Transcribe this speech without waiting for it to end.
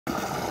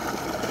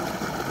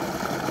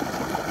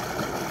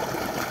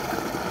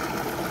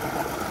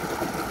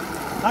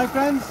Hi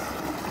friends,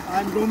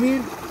 I'm Romir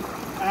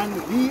and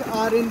we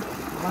are in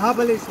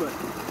Mahabaleshwar.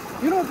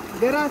 You know,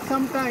 there are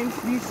sometimes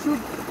we should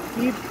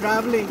keep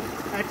traveling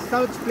at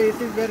such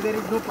places where there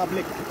is no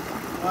public.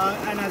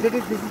 And as it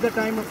is, this is the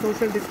time of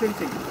social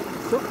distancing.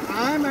 So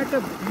I am at a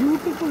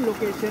beautiful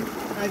location,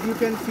 as you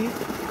can see.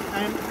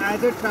 And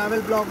as a travel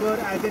blogger,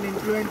 as an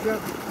influencer,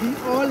 we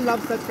all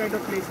love such kind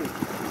of places.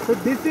 So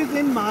this is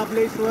in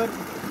Mahabaleshwar,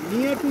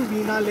 near to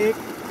Veena Lake.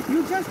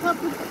 You just have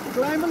to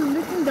climb a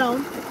little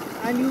down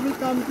and you will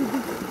come to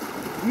this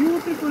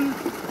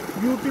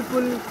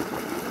beautiful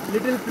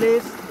little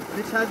place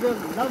which has a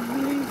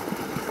lovely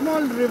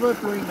small river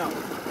flowing down.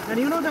 And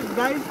you know that,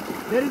 guys,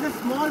 there is a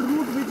small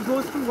route which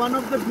goes to one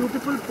of the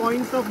beautiful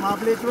points of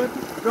Mahabaleshwar,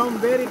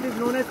 from where it is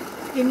known as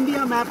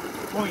India Map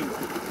Point.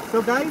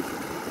 So guys,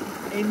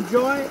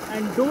 enjoy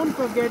and don't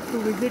forget to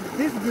visit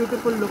this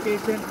beautiful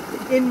location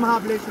in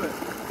Mahabaleshwar.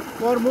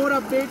 For more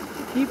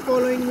updates, keep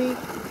following me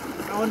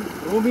on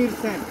Romir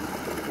Sen.